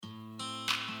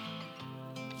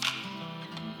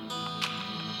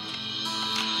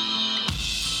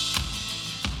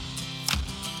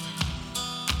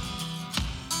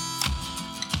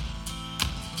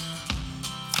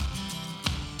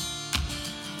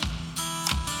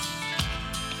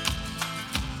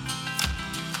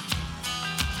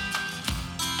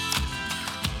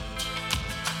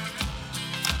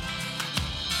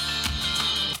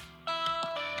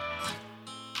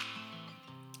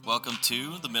welcome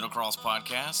to the Middle Cross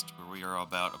Podcast, where we are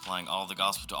about applying all the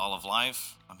gospel to all of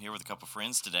life. I'm here with a couple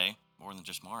friends today, more than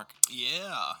just Mark.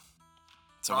 Yeah.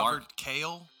 So Robert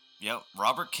Cale. Yep,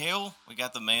 Robert Cale. We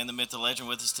got the man, the myth, the legend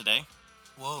with us today.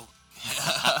 Whoa.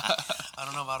 I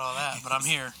don't know about all that, but I'm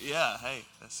here. Yeah, hey,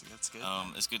 that's good.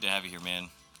 It's good to have you here, man.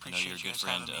 Appreciate I know you're a you good guys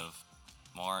friend having me. of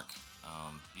Mark.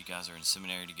 You guys are in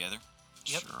seminary together,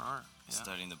 Yep. Sure are. Yeah.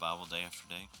 studying the Bible day after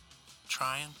day.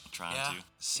 Trying. Trying Yeah. to.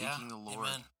 Seeking the Lord.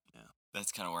 Amen. Yeah.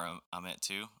 That's kind of where I'm at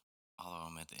too, although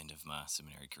I'm at the end of my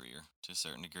seminary career to a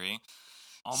certain degree.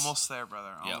 Almost there,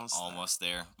 brother. Yeah, almost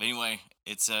there. But anyway,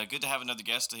 it's good to have another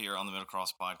guest here on the Middle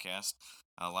Cross Podcast.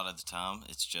 A lot of the time,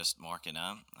 it's just Mark and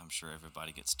I. I'm sure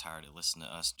everybody gets tired of listening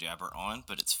to us jabber on,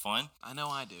 but it's fun. I know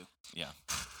I do. Yeah.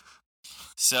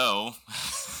 So,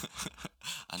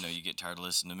 I know you get tired of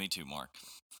listening to me too, Mark.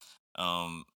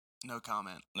 No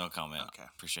comment. No comment. Okay.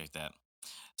 Appreciate that.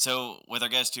 So, with our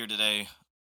guest here today,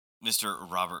 Mr.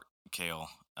 Robert Cale.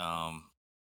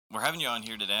 We're having you on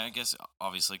here today, I guess,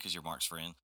 obviously, because you're Mark's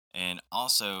friend. And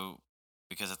also,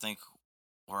 because I think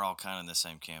we're all kind of in the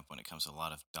same camp when it comes to a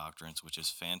lot of doctrines, which is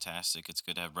fantastic. It's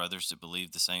good to have brothers that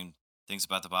believe the same things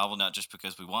about the Bible, not just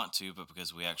because we want to, but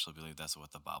because we actually believe that's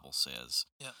what the Bible says.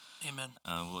 Yep. Amen.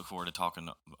 We look forward to talking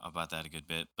about that a good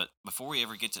bit. But before we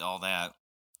ever get to all that,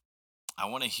 I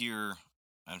want to hear,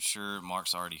 I'm sure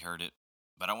Mark's already heard it,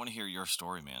 but I want to hear your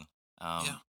story, man.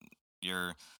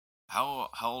 Yeah. How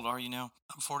old are you now?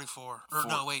 I'm 44. Or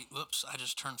no, wait. Whoops. I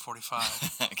just turned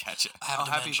 45. Gotcha. I have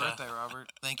happy dementia. birthday,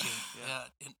 Robert. Thank you.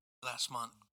 Yeah. Last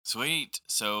month. Sweet.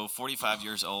 So 45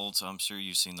 years old, so I'm sure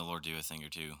you've seen the Lord do a thing or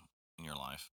two in your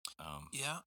life.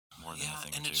 Yeah. More than a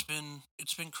thing and or two.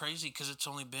 it's been crazy because it's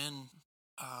only been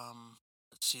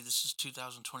let's see, this is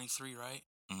 2023, right?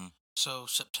 Mhm. So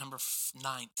September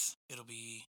 9th, it'll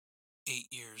be 8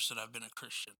 years that I've been a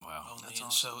Christian. Wow. Only. That's and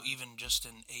awesome, so man. even just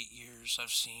in 8 years,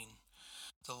 I've seen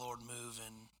the Lord move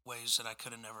in ways that I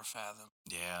could have never fathomed.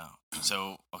 Yeah.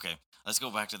 So, okay, let's go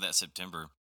back to that September.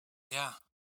 Yeah.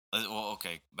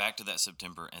 Back to that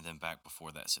September and then back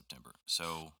before that September.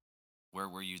 So, where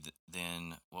were you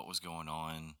then? What was going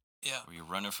on? Yeah. Were you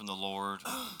running from the Lord?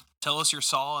 Tell us your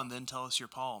Saul and then tell us your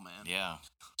Paul, man. Yeah.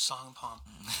 Song and palm.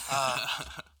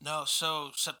 No,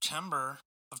 so September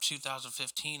of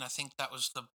 2015, I think that was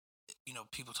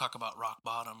people talk about rock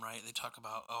bottom, right? They talk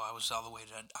about, I was all the way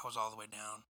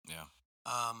down. Yeah.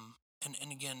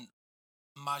 And again,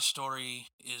 my story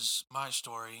is my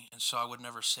story, and so I would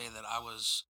never say that I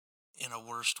was in a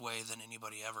worse way than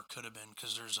anybody ever could have been,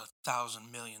 because there's 1,000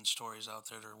 million stories out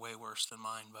there that are way worse than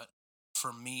mine. But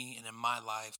for me and in my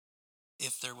life,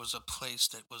 if there was a place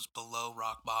that was below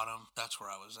rock bottom, that's where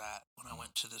I was at when I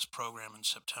went to this program in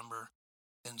September.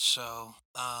 And so,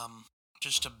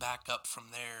 just to back up from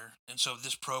there, and so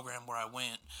this program where I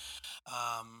went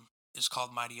is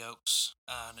called Mighty Oaks.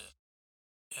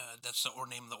 That's the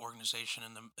name of the organization,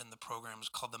 and the program is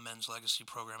called the Men's Legacy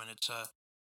Program, and it's a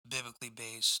biblically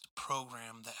based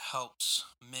program that helps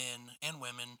men and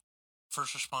women,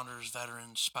 first responders,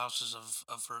 veterans, spouses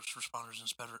of first responders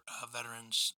and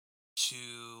veterans,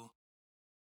 to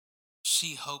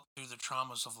see hope through the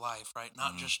traumas of life, right?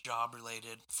 Not just job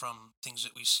related from things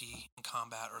that we see in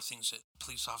combat or things that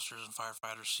police officers and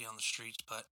firefighters see on the streets,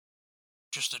 but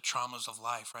just the traumas of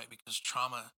life, right? Because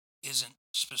trauma isn't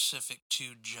specific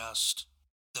to just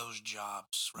those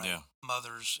jobs, right? Yeah.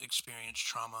 Mothers experience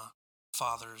trauma,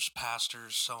 fathers,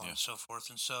 pastors, so on Yeah. and so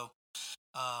forth. And so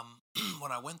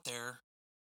when I went there,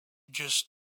 just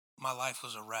my life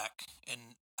was a wreck.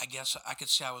 And I guess I could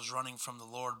say I was running from the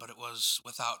Lord, but it was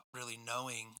without really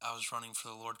knowing I was running for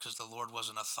the Lord, because the Lord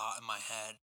wasn't a thought in my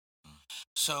head.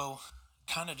 So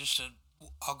kind of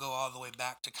I'll go all the way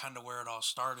back to kind of where it all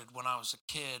started. When I was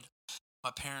a kid, my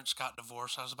parents got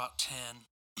divorced. I was about 10.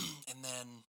 And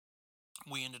then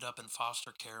we ended up in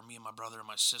foster care, me and my brother and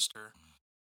my sister.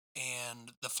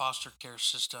 And the foster care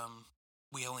system,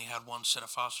 we only had one set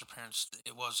of foster parents.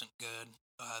 It wasn't good.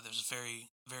 There's very,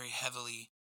 very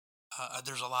heavily,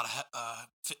 there's a lot of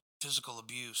physical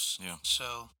abuse. Yeah.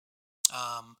 So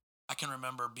I can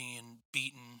remember being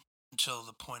beaten until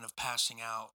the point of passing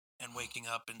out and waking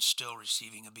up and still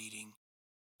receiving a beating.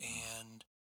 And,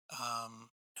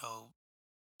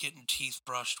 getting teeth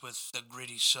brushed with the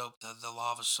gritty soap, the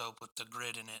lava soap with the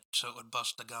grit in it, so it would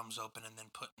bust the gums open, and then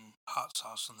putting hot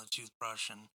sauce on the toothbrush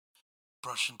and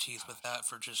brushing teeth with that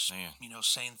for just, Man.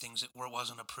 saying things that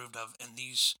wasn't approved of. And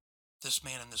this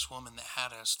man and this woman that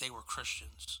had us, they were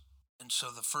Christians. And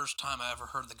so the first time I ever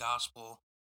heard the gospel,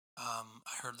 I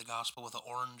heard the gospel with it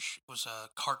was a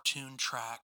cartoon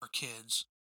track for kids,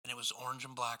 and it was orange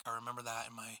and black. I remember that,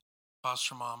 and my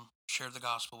foster mom shared the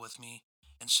gospel with me.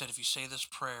 and said, if you say this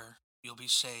prayer, you'll be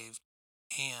saved,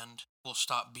 and we'll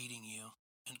stop beating you,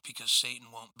 and because Satan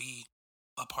won't be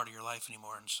a part of your life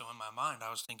anymore. And so in my mind, I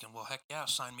was thinking, well, heck yeah,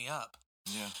 sign me up.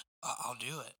 Yeah. I'll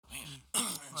do it. Man.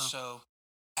 And Wow. so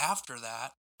after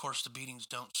that, of course, the beatings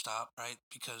don't stop, right?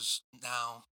 Because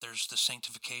now there's the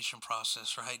sanctification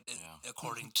process, right? Yeah.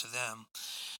 According to them.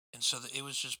 And so it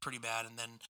was just pretty bad. And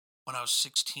then when I was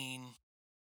 16,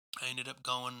 I ended up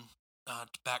going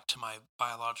back to my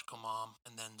biological mom,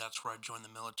 and then that's where I joined the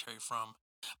military from.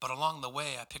 But along the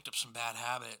way, I picked up some bad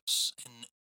habits, and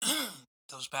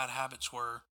those bad habits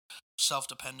were self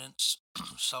dependence,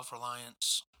 self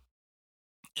reliance,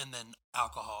 and then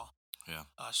alcohol. Yeah.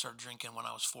 I started drinking when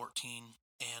I was 14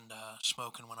 and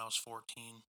smoking when I was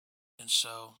 14. And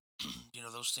so,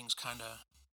 those things kind of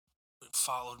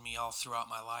followed me all throughout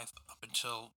my life up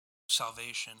until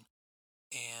salvation.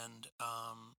 And,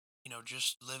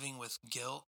 just living with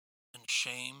guilt and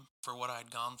shame for what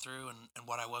I'd gone through and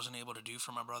what I wasn't able to do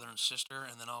for my brother and sister.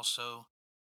 And then also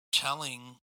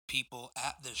telling people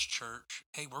at this church,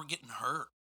 hey, we're getting hurt.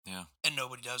 Yeah. And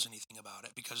nobody does anything about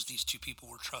it because these two people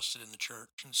were trusted in the church.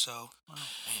 And so Man.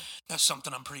 that's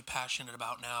something I'm pretty passionate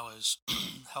about now is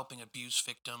helping abuse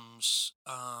victims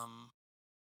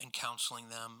and counseling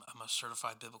them. I'm a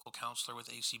certified biblical counselor with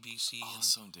ACBC.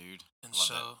 Awesome, dude. And Love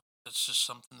so that. it's just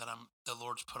something that the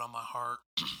Lord's put on my heart,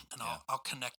 and Yeah. I'll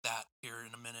connect that here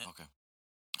in a minute. Okay.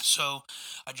 So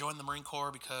I joined the Marine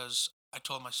Corps because I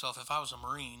told myself if I was a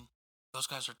Marine, those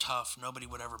guys are tough. Nobody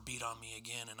would ever beat on me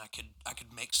again, and I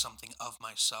could make something of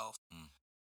myself.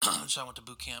 So I went to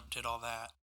boot camp, did all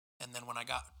that, and then when I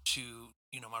got to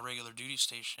my regular duty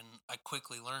station, I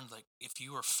quickly learned like if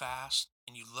you were fast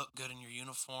and you looked good in your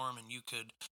uniform and you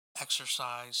could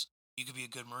exercise, you could be a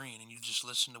good Marine, and you just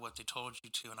listen to what they told you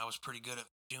to. And I was pretty good at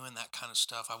doing that kind of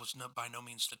stuff. I was by no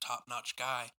means the top notch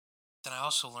guy. Then I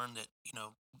also learned that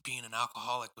being an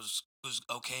alcoholic was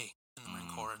okay in the Marine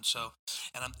Corps, and so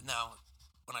and I'm now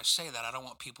when I say that, I don't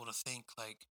want people to think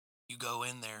like you go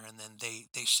in there and then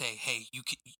they say, hey, you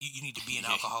need to be an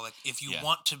alcoholic. If you Yeah.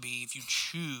 want to be, if you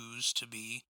choose to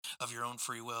be of your own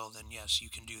free will, then yes, you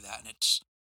can do that, and it's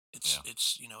Yeah.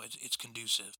 it's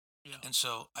conducive. Yeah. And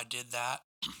so I did that.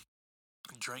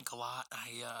 Drank a lot.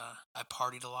 I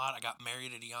partied a lot. I got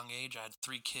married at a young age. I had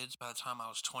 3 kids by the time I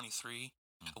was 23.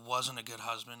 I wasn't a good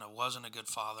husband. I wasn't a good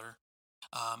father.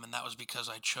 And that was because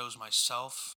I chose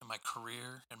myself and my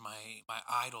career and my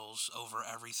idols over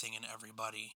everything and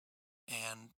everybody.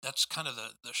 And that's kind of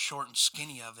the short and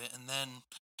skinny of it. And then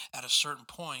at a certain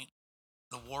point,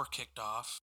 the war kicked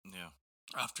off Yeah.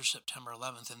 after September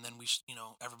 11th, and then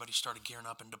everybody started gearing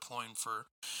up and deploying for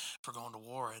going to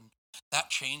war, and that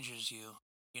changes you.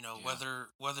 Yeah.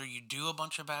 Whether you do a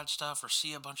bunch of bad stuff or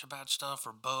see a bunch of bad stuff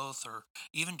or both, or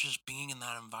even just being in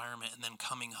that environment and then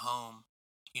coming home,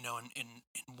 in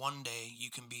one day you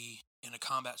can be in a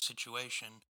combat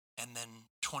situation, and then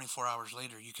 24 hours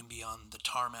later you can be on the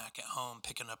tarmac at home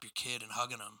picking up your kid and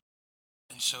hugging him.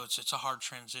 And so it's a hard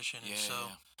transition. Yeah. And so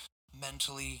Yeah.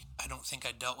 mentally, I don't think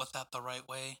I dealt with that the right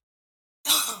way.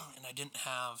 And I didn't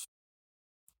have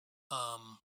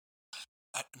um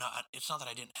it's not that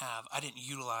I didn't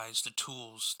utilize the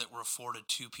tools that were afforded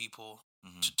to people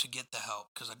to get the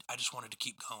help because I just wanted to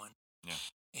keep going. Yeah.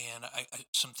 And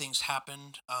some things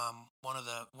happened. One of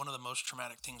the most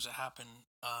traumatic things that happened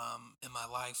in my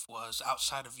life was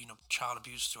outside of child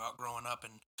abuse throughout growing up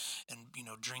and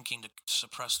drinking to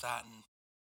suppress that and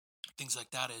things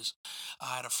like that is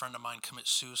I had a friend of mine commit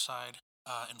suicide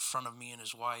in front of me and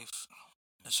his wife,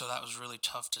 and so that was really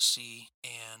tough to see.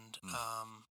 And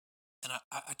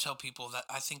I tell people that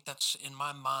I think that's in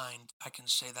my mind. I can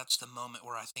say that's the moment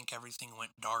where I think everything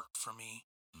went dark for me,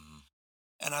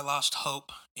 and I lost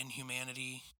hope in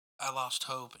humanity. I lost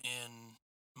hope in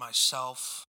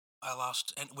myself.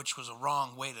 And which was a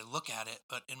wrong way to look at it,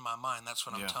 but in my mind, that's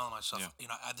what I'm Yeah. telling myself.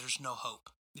 Yeah. There's no hope.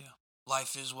 Yeah.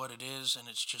 Life is what it is, and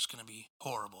it's just going to be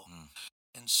horrible.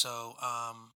 And so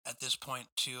at this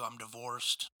point, too, I'm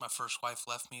divorced. My first wife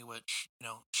left me, which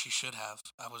she should have.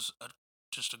 I was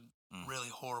just a really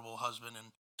horrible husband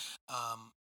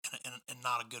um, and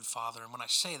not a good father. And when I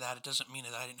say that, it doesn't mean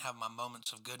that I didn't have my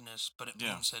moments of goodness, but it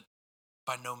Yeah. means that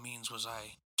by no means was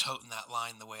I toting that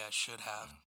line the way I should have.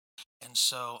 And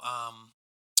so,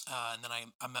 and then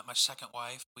I met my second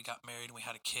wife. We got married and we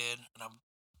had a kid. And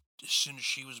as soon as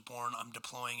she was born, I'm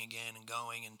deploying again and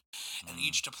going. And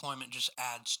each deployment just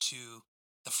adds to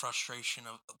the frustration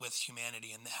with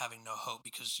humanity and having no hope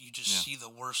because you just see the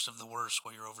worst of the worst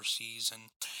while you're overseas.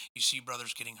 And you see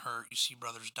brothers getting hurt. You see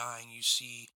brothers dying. You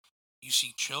see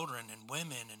children and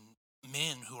women and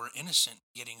men who are innocent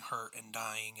getting hurt and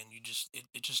dying. And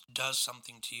it just does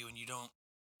something to you and you don't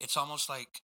it's almost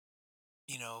like,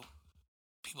 you know,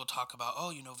 people talk about,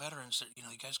 oh, veterans that, you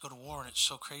guys go to war and it's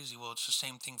so crazy. Well, it's the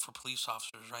same thing for police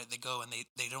officers, right? They go and they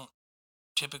don't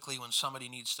typically, when somebody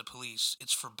needs the police,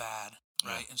 it's for bad,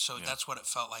 Yeah. right? And so Yeah. that's what it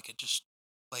felt like. It just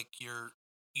like you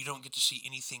don't get to see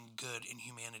anything good in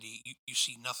humanity. You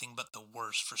see nothing but the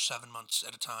worst for 7 months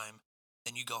at a time.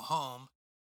 Then you go home,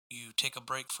 you take a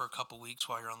break for a couple weeks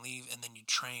while you're on leave, and then you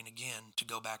train again to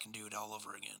go back and do it all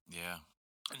over again. Yeah.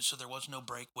 And so there was no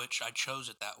break, which I chose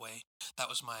it that way. That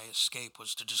was my escape,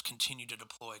 was to just continue to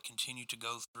deploy, continue to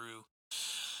go through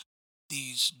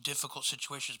these difficult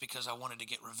situations because I wanted to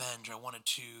get revenge. I wanted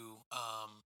to,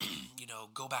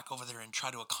 go back over there and try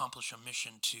to accomplish a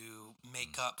mission to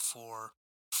make Mm. up for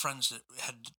friends that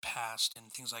had passed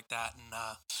and things like that. And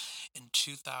in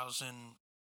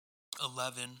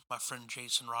 2011, my friend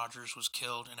Jason Rogers was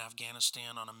killed in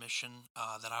Afghanistan on a mission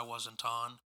that I wasn't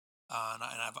on.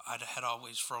 I'd had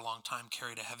always for a long time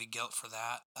carried a heavy guilt for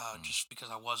that, Mm. just because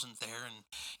I wasn't there. And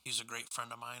he's a great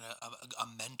friend of mine, a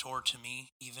mentor to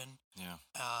me, even. Yeah.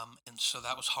 And so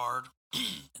that was hard.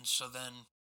 And so then,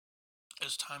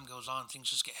 as time goes on, things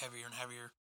just get heavier and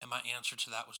heavier. And my answer to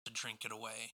that was to drink it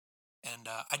away. And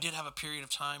I did have a period of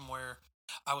time where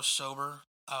I was sober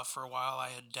for a while. I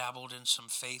had dabbled in some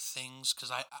faith things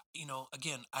because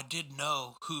again, I did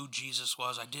know who Jesus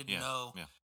was. I did Yeah. know Yeah.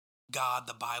 God,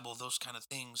 the Bible, those kind of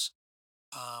things.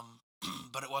 Um,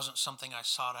 but it wasn't something I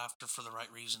sought after for the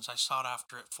right reasons. I sought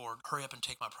after it for hurry up and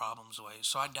take my problems away.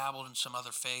 So I dabbled in some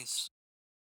other faiths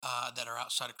that are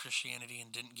outside of Christianity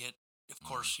and didn't get, of Mm.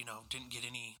 course, didn't get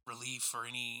any relief or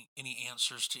any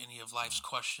answers to any of life's Yeah.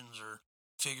 questions or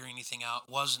figure anything out.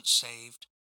 Wasn't saved,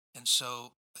 and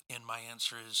so again, my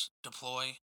answer is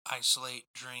deploy,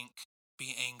 isolate, drink,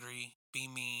 be angry, be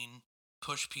mean,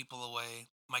 push people away.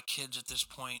 My kids at this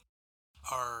point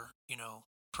are,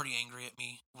 pretty angry at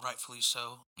me, rightfully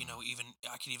so. Mm. Even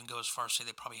I could even go as far as say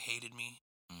they probably hated me.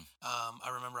 Mm. I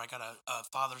remember I got a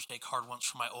Father's Day card once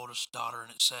from my oldest daughter,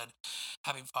 and it said,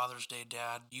 "Happy Father's Day,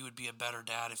 Dad. You would be a better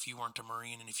dad if you weren't a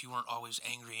Marine and if you weren't always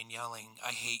angry and yelling.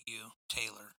 I hate you,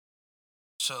 Taylor."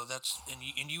 So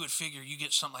and you would figure you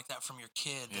get something like that from your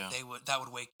kid that Yeah. that would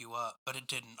wake you up, but it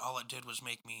didn't. All it did was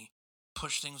make me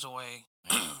push things away,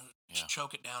 Man. Yeah.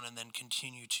 choke it down, and then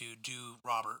continue to do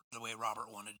Robert the way Robert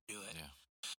wanted to do it. Yeah.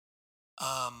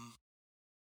 Um,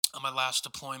 on my last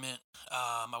deployment,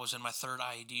 I was in my third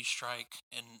IED strike,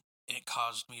 and it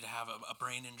caused me to have a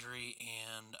brain injury.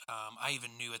 And I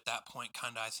even knew at that point,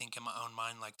 kind of, I think in my own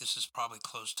mind, like this is probably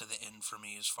close to the end for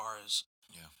me as far as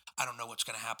Yeah. I don't know what's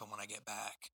going to happen when I get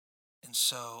back. And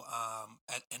so,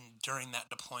 and during that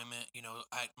deployment,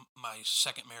 my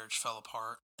second marriage fell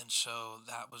apart, and so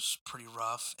that was pretty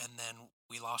rough. And then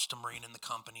we lost a Marine in the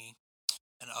company,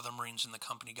 and other Marines in the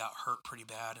company got hurt pretty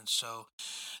bad. And so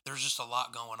there's just a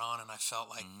lot going on. And I felt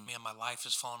like, Mm. man, my life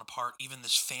is falling apart. Even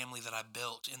this family that I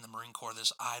built in the Marine Corps,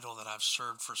 this idol that I've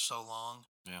served for so long,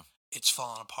 Yeah. it's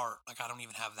falling apart. Like, I don't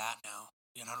even have that now,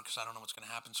 because I don't know what's going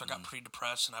to happen. So I got Mm. pretty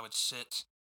depressed, and I would sit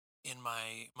in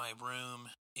my room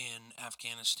in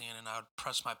Afghanistan, and I would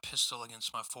press my pistol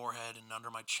against my forehead and under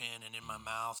my chin and in my Mm.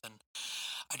 mouth. And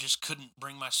I just couldn't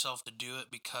bring myself to do it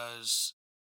because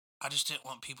I just didn't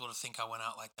want people to think I went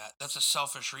out like that. That's a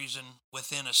selfish reason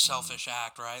within a Mm. selfish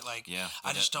act, right? Like, Yeah.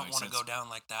 I just That don't makes want to go sense. down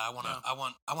like that. I want to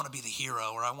Yeah. I want to be the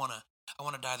hero, or I want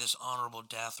to die this honorable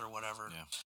death or whatever. Yeah.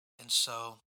 And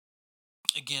so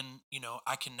again,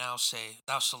 I can now say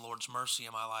that's the Lord's mercy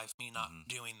in my life, me not Hmm.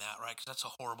 doing that, right? Because that's a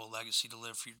horrible legacy to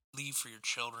leave for your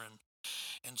children.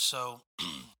 And so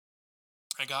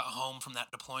I got home from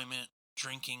that deployment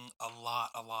drinking a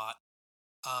lot.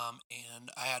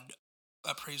 And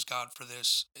I praise God for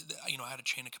this. I had a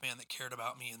chain of command that cared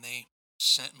about me, and they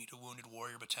sent me to Wounded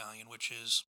Warrior Battalion, which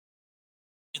is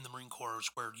in the Marine Corps, is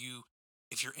where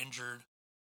if you're injured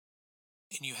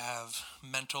and you have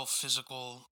mental,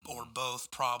 physical, or Hmm.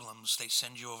 both problems, they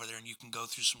send you over there and you can go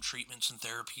through some treatments and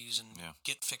therapies and Yeah.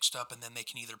 get fixed up, and then they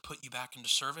can either put you back into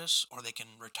service or they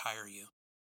can retire you.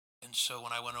 And so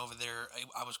when I went over there,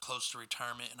 I was close to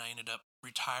retirement, and I ended up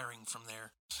retiring from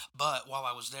there. But while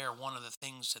I was there, one of the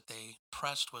things that they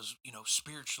pressed was,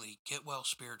 spiritually, get well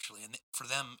spiritually. And for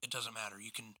them, it doesn't matter.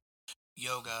 You can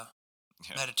yoga,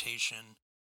 Yeah. meditation,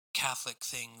 Catholic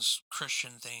things,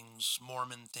 Christian things,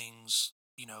 Mormon things,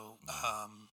 Yeah.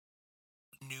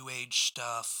 New Age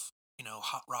stuff,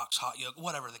 hot rocks, hot yoga,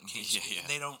 whatever the case. Yeah. Yeah.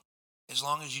 They don't, as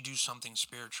long as you do something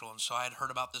spiritual. And so I had heard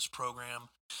about this program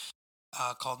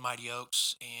called Mighty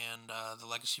Oaks and the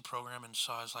Legacy program. And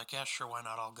so I was like, yeah, sure, why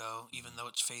not? I'll go. Even Mhm. though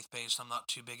it's faith based, I'm not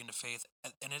too big into faith.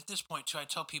 And at this point, too, I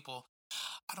tell people,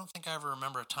 I don't think I ever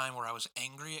remember a time where I was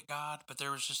angry at God, but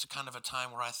there was just a kind of a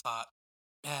time where I thought,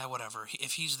 yeah, whatever.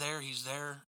 If he's there, he's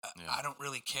there. Yeah. I don't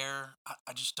really care.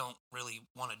 I just don't really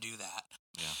want to do that.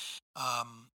 Yeah.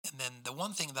 And then the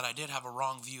one thing that I did have a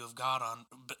wrong view of God on,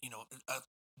 but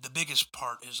the biggest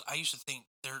part is I used to think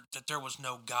that there was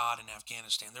no God in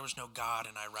Afghanistan. There was no God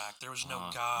in Iraq. There was no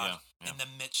God Yeah. Yeah. in the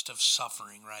midst of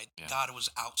suffering. Right? Yeah. God was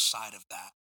outside of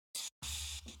that.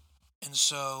 And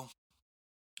so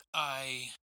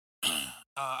I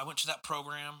I went to that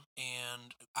program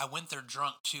and I went there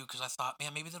drunk too because I thought,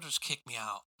 man, maybe they'll just kick me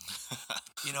out.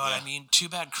 You know what I mean? Too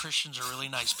bad Christians are really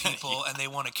nice people and they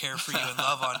want to care for you and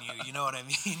love on you. You know what I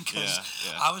mean? Because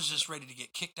Yeah. I was just ready to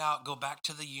get kicked out, go back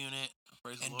to the unit,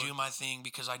 Praise the and Lord. do my thing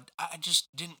because I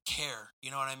just didn't care.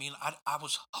 You know what I mean? I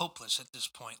was hopeless at this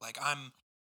point. Like I'm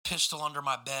pistol under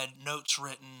my bed, notes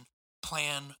written,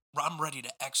 plan. I'm ready to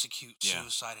execute Yeah.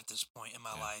 suicide at this point in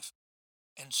my Yeah. life.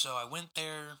 And so I went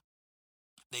there.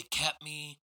 They kept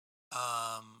me.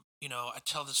 I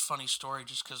tell this funny story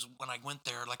just because when I went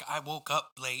there, like I woke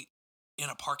up late in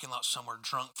a parking lot somewhere,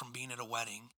 drunk from being at a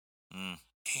wedding, Mm.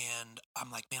 and I'm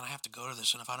like, man, I have to go to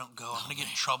this, and if I don't go, I'm Oh, gonna get in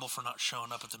man. trouble for not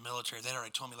showing up at the military. They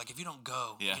already told me, like, if you don't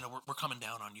go, Yeah. we're coming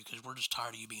down on you because we're just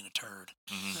tired of you being a turd.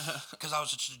 Hmm. Because I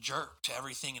was just a jerk to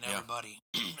everything and Yeah. everybody,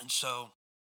 and so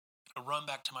I run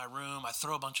back to my room. I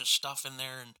throw a bunch of stuff in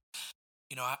there, and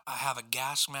I have a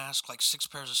gas mask, like 6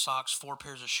 pairs of socks, 4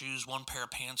 pairs of shoes, 1 pair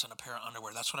of pants, and a pair of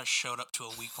underwear. That's what I showed up to a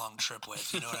week-long trip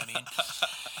with. You know what I mean?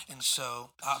 And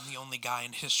so I'm the only guy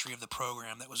in history of the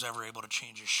program that was ever able to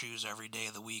change his shoes every day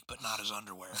of the week, but not his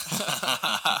underwear.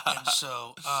 And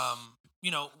so,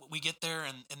 we get there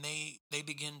and they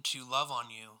begin to love on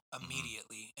you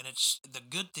immediately. And it's the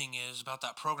good thing is about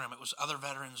that program, it was other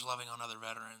veterans loving on other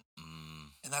veterans. Mm.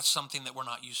 And that's something that we're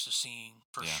not used to seeing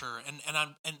for Yeah. sure. And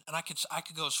I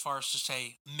could go as far as to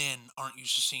say men aren't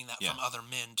used to seeing that Yeah. from other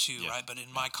men too, Yeah. right? But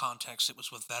in my context, it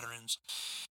was with veterans.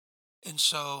 And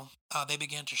so they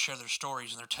began to share their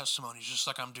stories and their testimonies, just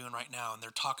like I'm doing right now. And they're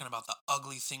talking about the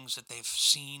ugly things that they've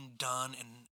seen, done,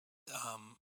 and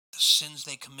the sins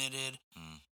they committed.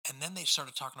 Mm. And then they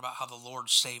started talking about how the Lord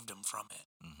saved them from it.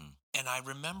 Mm-hmm. And I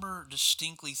remember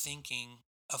distinctly thinking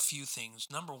a few things.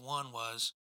 Number one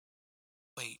was,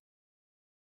 wait,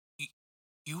 you,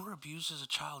 you were abused as a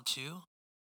child too?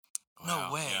 No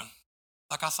Wow. way. Yeah.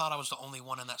 Like I thought I was the only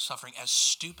one in that suffering. As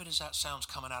stupid as that sounds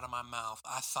coming out of my mouth,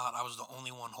 I thought I was the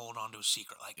only one holding on to a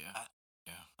secret like Yeah. that.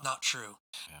 Yeah. Not true.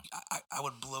 Yeah. I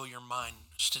would blow your mind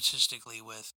statistically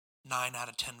with 9 out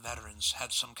of 10 veterans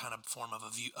had some kind of form of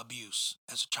abuse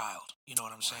as a child. You know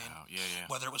what I'm saying? Wow. Yeah. Yeah.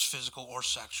 Whether it was physical or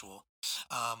sexual.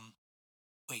 Um,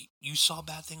 Wait, you saw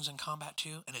bad things in combat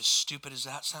too? And as stupid as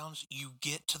that sounds, you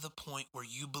get to the point where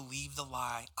you believe the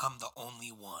lie, I'm the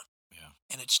only one. Yeah.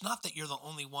 And it's not that you're the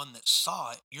only one that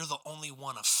saw it, you're the only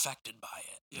one affected by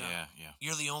it. Yeah. Yeah.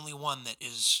 You're the only one that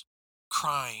is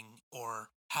crying or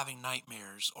having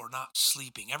nightmares or not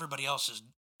sleeping. Everybody else is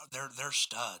they're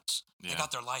studs. They Yeah.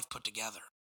 got their life put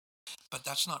together. But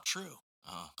that's not true.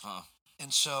 Uh-huh.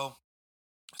 And so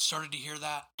I started to hear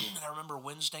that. And I remember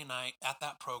Wednesday night at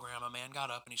that program, a man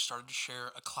got up and he started to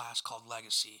share a class called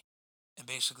Legacy and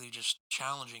basically just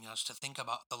challenging us to think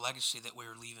about the legacy that we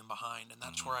were leaving behind. And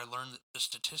that's where I learned the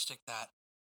statistic that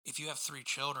if you have 3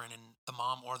 children and the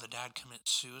mom or the dad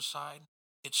commits suicide,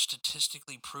 it's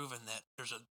statistically proven that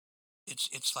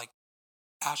it's like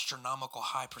astronomical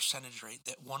high percentage rate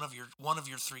that one of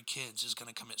your 3 kids is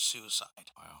going to commit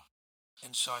suicide. Wow.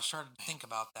 And so I started to think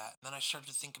about that. And then I started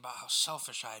to think about how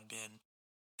selfish I had been.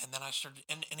 And then I started,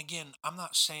 and again, I'm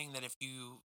not saying that I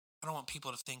don't want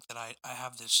people to think that I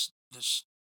have this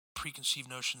preconceived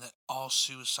notion that all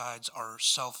suicides are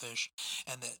selfish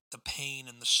and that the pain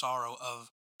and the sorrow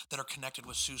that are connected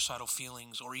with suicidal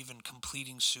feelings or even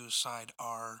completing suicide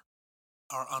are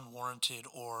unwarranted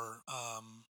or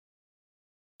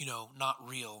not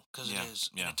real because Yeah. it is.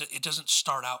 Yeah. And it doesn't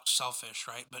start out selfish,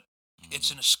 right? But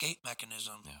it's an escape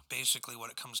mechanism, Yeah. basically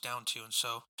what it comes down to. And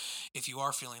so if you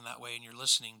are feeling that way and you're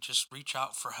listening, just reach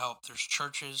out for help. There's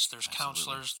churches, there's Absolutely.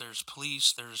 counselors, there's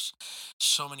police, there's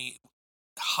so many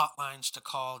hotlines to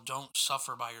call. Don't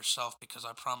suffer by yourself because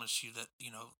I promise you that,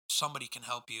 somebody can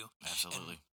help you.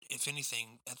 Absolutely. And if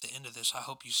anything, at the end of this, I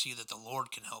hope you see that the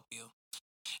Lord can help you.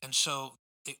 And so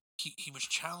he was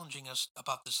challenging us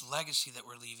about this legacy that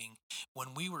we're leaving.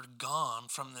 When we were gone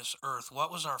from this earth,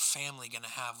 what was our family going to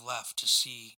have left to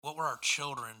see? What were our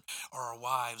children or our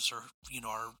wives or,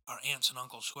 our aunts and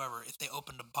uncles, whoever, if they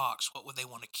opened a box, what would they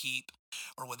want to keep?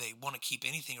 Or would they want to keep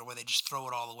anything or would they just throw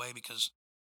it all away because,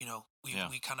 Yeah.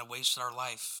 we kind of wasted our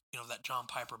life. That John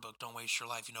Piper book, Don't Waste Your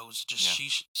Life. Was it just Yeah.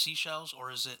 seashells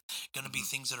or is it going to be Mhm.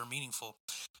 things that are meaningful?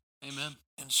 Amen.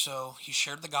 And so he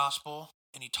shared the gospel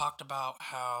and he talked about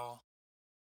how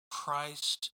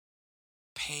Christ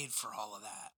paid for all of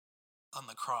that on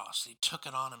the cross. He took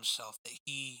it on himself that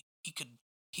he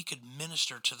could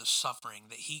minister to the suffering,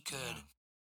 that he Yeah. could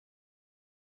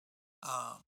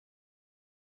um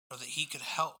or that he could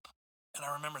help. And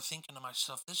I remember thinking to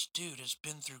myself, this dude has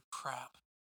been through crap,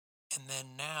 and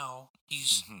then now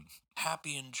he's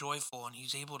happy and joyful, and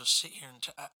he's able to sit here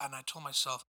and I told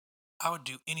myself I would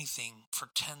do anything for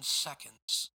 10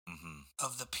 seconds Hmm.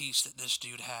 of the peace that this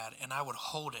dude had, and I would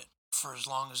hold it for as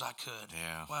long as I could.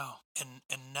 Yeah. Wow. And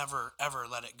never ever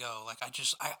let it go. Like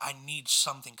I need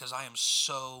something because I am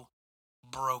so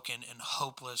broken and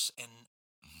hopeless, and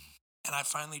I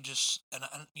finally just and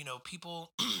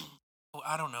people well,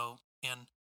 I don't know, and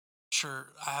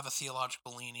sure, I have a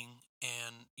theological leaning,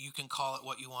 and you can call it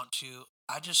what you want to.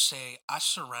 I just say I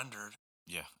surrendered.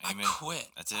 Yeah. I Amen. quit.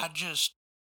 That's it. I just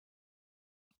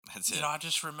That's it. I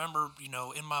just remember,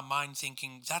 in my mind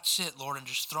thinking, that's it, Lord, and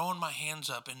just throwing my hands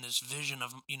up in this vision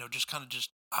of, just kind of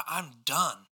I'm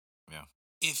done. Yeah.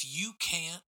 If you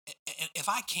can't, if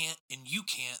I can't and you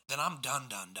can't, then I'm done,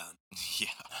 done, done. Yeah.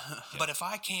 But if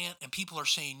I can't and people are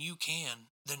saying you can,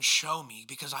 then show me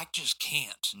because I just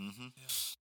can't. Hmm.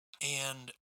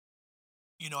 And,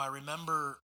 I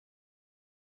remember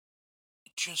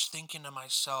just thinking to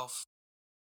myself,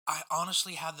 I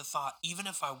honestly had the thought, even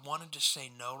if I wanted to say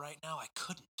no right now, I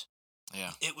couldn't.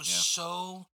 Yeah. It was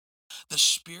Yeah. the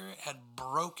Spirit had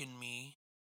broken me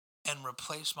and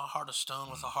replaced my heart of stone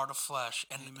with a heart of flesh.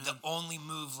 And Amen. the only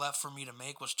move left for me to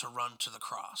make was to run to the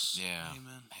cross. Yeah.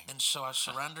 Amen. And so I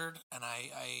surrendered, and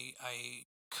I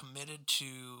committed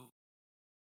to,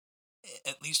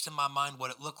 at least in my mind,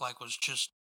 what it looked like was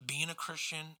just being a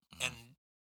Christian and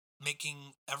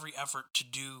making every effort to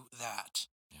do that.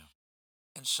 Yeah.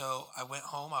 And so I went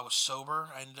home. I was sober.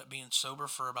 I ended up being sober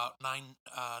for about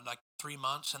 3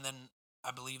 months, and then I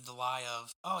believed the lie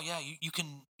of, oh yeah,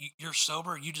 you're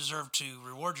sober. You deserve to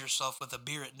reward yourself with a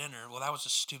beer at dinner. Well, that was a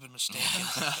stupid mistake.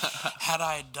 And had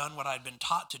I done what I'd been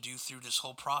taught to do through this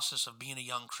whole process of being a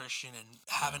young Christian and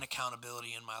having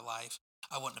accountability in my life,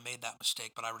 I wouldn't have made that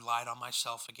mistake. But I relied on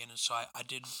myself again, and so I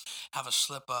did have a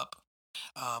slip up.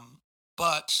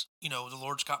 But, the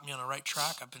Lord's got me on the right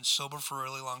track. I've been sober for a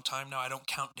really long time now. I don't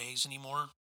count days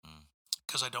anymore Mm.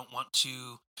 because I don't want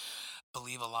to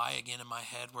believe a lie again in my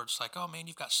head where it's like, oh man,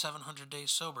 you've got 700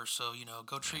 days sober. So,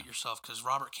 go treat yourself, because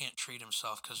Robert can't treat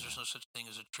himself, because there's no such thing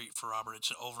as a treat for Robert. It's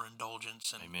an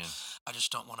overindulgence. And Amen. I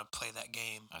just don't want to play that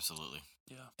game. Absolutely.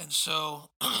 Yeah. And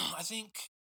so I think,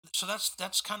 so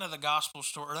that's kind of the gospel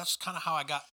story. Or that's kind of how I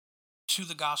got to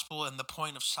the gospel and the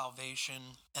point of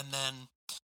salvation. And then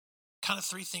kind of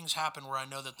three things happened where I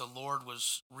know that the Lord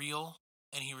was real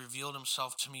and he revealed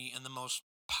himself to me in the most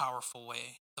powerful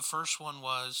way. The first one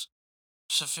was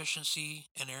sufficiency,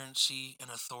 inerrancy,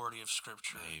 and authority of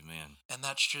Scripture. Amen. And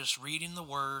that's just reading the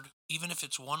Word, even if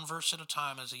it's one verse at a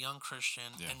time as a young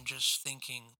Christian, and just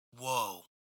thinking, whoa,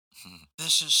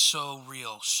 this is so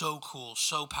real, so cool,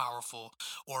 so powerful.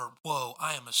 Or, whoa,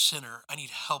 I am a sinner. I need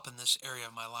help in this area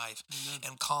of my life. Amen.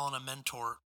 And calling a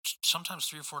mentor sometimes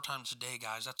 3 or 4 times a day,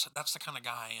 guys. That's the kind of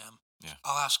guy I am. Yeah.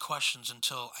 I'll ask questions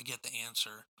until I get the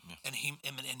answer. Yeah. And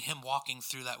him walking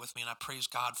through that with me, and I praise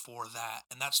God for that.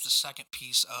 And that's the second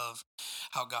piece of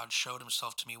how God showed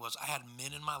himself to me was I had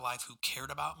men in my life who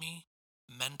cared about me,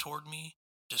 mentored me,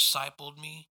 discipled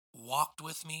me, walked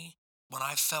with me. When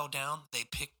I fell down, they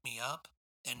picked me up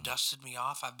and dusted me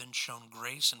off. I've been shown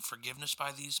grace and forgiveness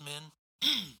by these men.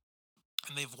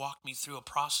 And they've walked me through a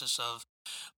process of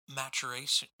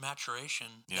maturation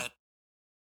Yeah. that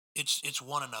it's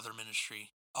one another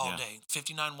ministry all Yeah. day.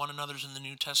 59 one another's in the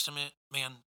New Testament,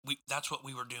 man. That's what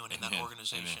we were doing in that Amen.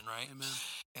 organization, right? Amen.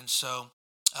 And so,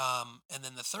 and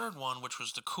then the third one, which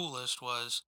was the coolest,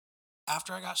 was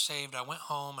after I got saved, I went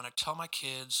home and I tell my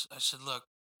kids, I said, look,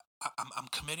 I'm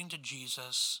committing to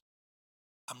Jesus.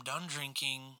 I'm done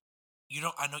drinking.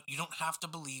 I know you don't have to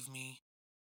believe me.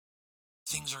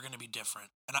 Things are going to be different.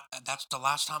 And that's the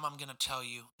last time I'm going to tell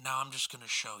you. Now I'm just going to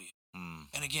show you. Mm.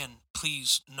 And again,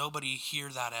 please, nobody hear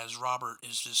that as Robert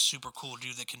is this super cool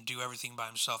dude that can do everything by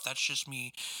himself. That's just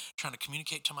me trying to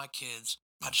communicate to my kids.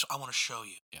 I want to show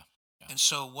you. Yeah. Yeah. And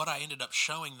so what I ended up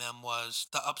showing them was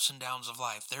the ups and downs of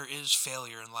life. There is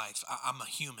failure in life. I'm a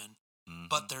human,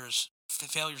 but there's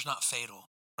failure's not fatal,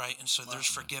 right? And so there's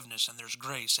forgiveness and there's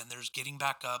grace and there's getting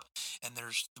back up, and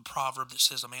there's the proverb that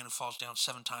says a man who falls down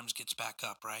 7 times gets back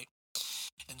up, right?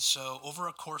 And so over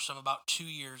a course of about 2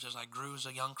 years, as I grew as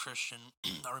a young Christian,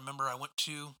 I remember I went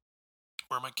to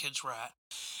where my kids were at,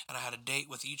 and I had a date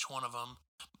with each one of them,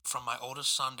 from my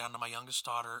oldest son down to my youngest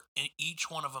daughter, and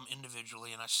each one of them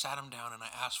individually. And I sat them down and I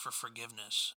asked for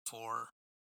forgiveness for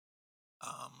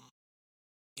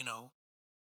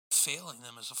failing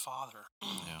them as a father.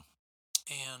 Yeah.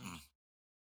 And,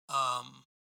 um,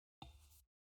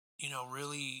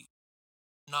 really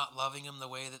not loving them the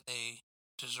way that they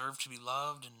deserve to be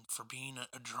loved, and for being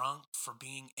a drunk, for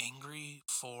being angry,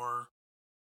 for,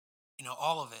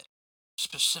 all of it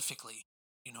specifically,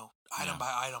 item Yeah.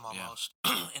 by item Yeah. almost.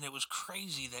 And it was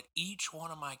crazy that each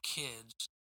one of my kids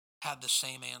had the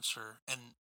same answer.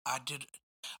 And I did,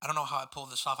 I don't know how I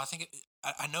pulled this off. I think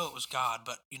I know it was God,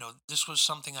 but, this was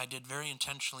something I did very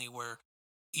intentionally, where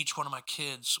each one of my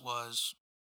kids was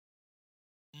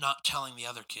not telling the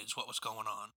other kids what was going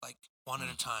on, like one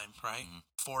at a time, right? Mhm.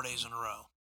 4 days in a row.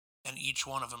 And each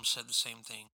one of them said the same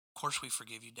thing. Of course, we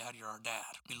forgive you, Dad. You're our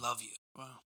dad. We love you.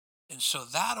 Wow. And so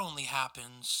that only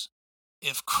happens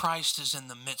if Christ is in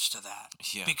the midst of that.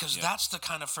 Yeah. Because yeah. that's the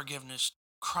kind of forgiveness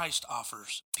Christ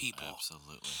offers people.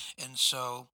 Absolutely. And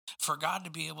so for God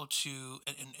to be able to,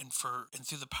 and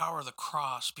through the power of the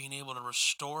cross, being able to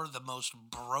restore the most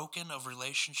broken of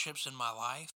relationships in my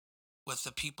life with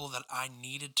the people that I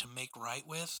needed to make right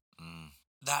with,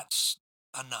 that's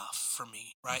enough for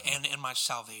me, right? And my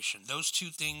salvation. Those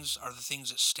two things are the things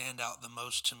that stand out the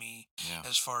most to me Yeah.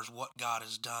 as far as what God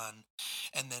has done.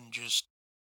 And then just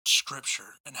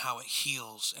scripture and how it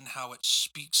heals and how it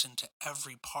speaks into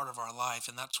every part of our life.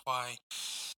 And that's why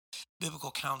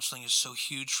biblical counseling is so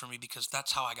huge for me, because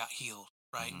that's how I got healed.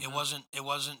 Right. Mhm. It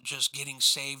wasn't just getting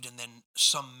saved and then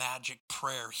some magic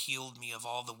prayer healed me of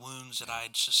all the wounds that I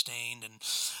had sustained, and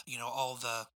all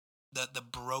the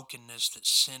brokenness that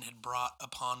sin had brought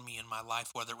upon me in my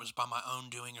life, whether it was by my own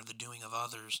doing or the doing of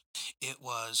others. It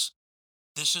was,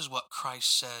 this is what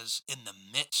Christ says in the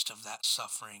midst of that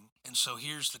suffering. And so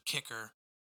here's the kicker.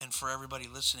 And for everybody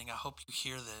listening, I hope you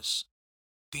hear this.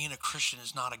 Being a Christian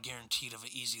is not a guarantee of an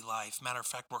easy life. Matter of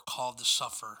fact, we're called to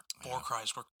suffer for Yeah.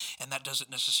 Christ. And that doesn't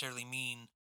necessarily mean,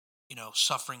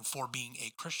 suffering for being a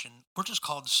Christian. We're just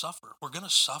called to suffer. We're going to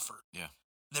suffer. Yeah.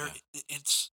 There, Yeah.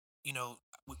 it's,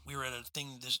 we were at a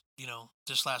thing this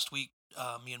last week.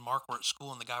 Me and Mark were at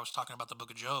school, and the guy was talking about the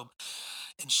book of Job,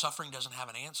 and suffering doesn't have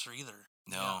an answer either.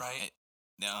 No. Right?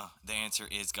 No. The answer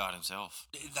is God Himself.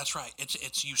 That's right.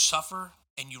 It's you suffer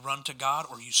and you run to God,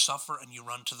 or you suffer and you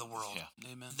run to the world. Yeah.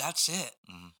 Amen. That's it.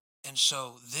 Mm-hmm. And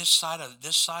so this side of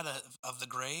the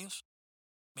grave,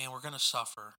 man, we're gonna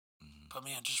suffer. Mm-hmm. But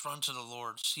man, just run to the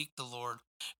Lord, seek the Lord,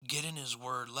 get in His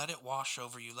Word, let it wash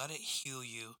over you, let it heal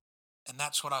you. And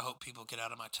that's what I hope people get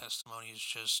out of my testimony, is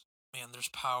just, man, there's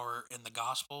power in the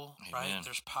gospel, right? Amen.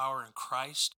 There's power in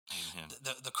Christ. Amen.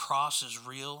 The cross is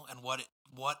real, and what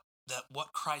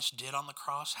Christ did on the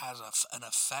cross has an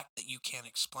effect that you can't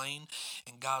explain.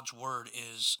 And God's Word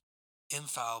is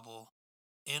infallible,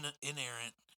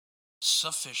 inerrant,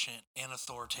 sufficient, and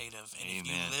authoritative. And if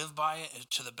you Amen. live by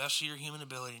it to the best of your human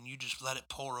ability, and you just let it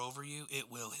pour over you, it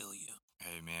will heal you.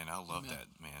 Amen. I love Amen.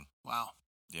 that, man. Wow.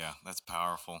 Yeah, that's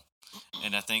powerful.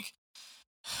 And I think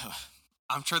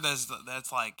I'm sure that's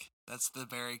the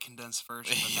very condensed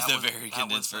version. But the very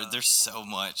condensed version. There's so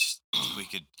much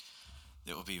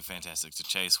that would be fantastic to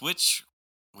chase, which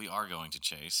we are going to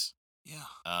chase. Yeah.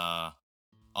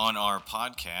 On our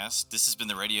podcast. This has been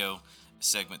the radio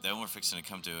segment, though. We're fixing to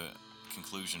come to a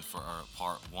conclusion for our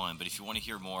part one. But if you want to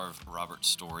hear more of Robert's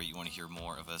story, you want to hear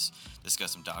more of us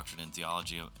discuss some doctrine and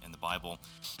theology and the Bible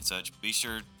and such, be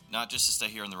sure not just to stay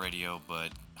here on the radio,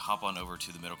 but hop on over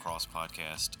to the Middle Cross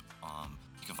podcast.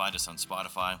 You can find us on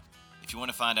Spotify. If you want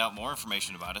to find out more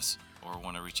information about us or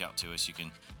want to reach out to us, you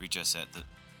can reach us at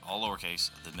all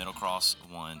lowercase,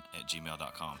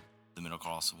 themiddlecross1@gmail.com.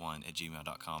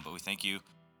 themiddlecross1@gmail.com. But we thank you,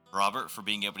 Robert, for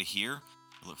being able to hear.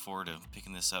 We look forward to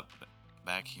picking this up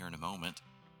back here in a moment.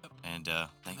 And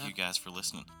thank you guys for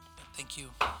listening. Thank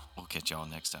you. We'll catch y'all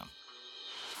next time.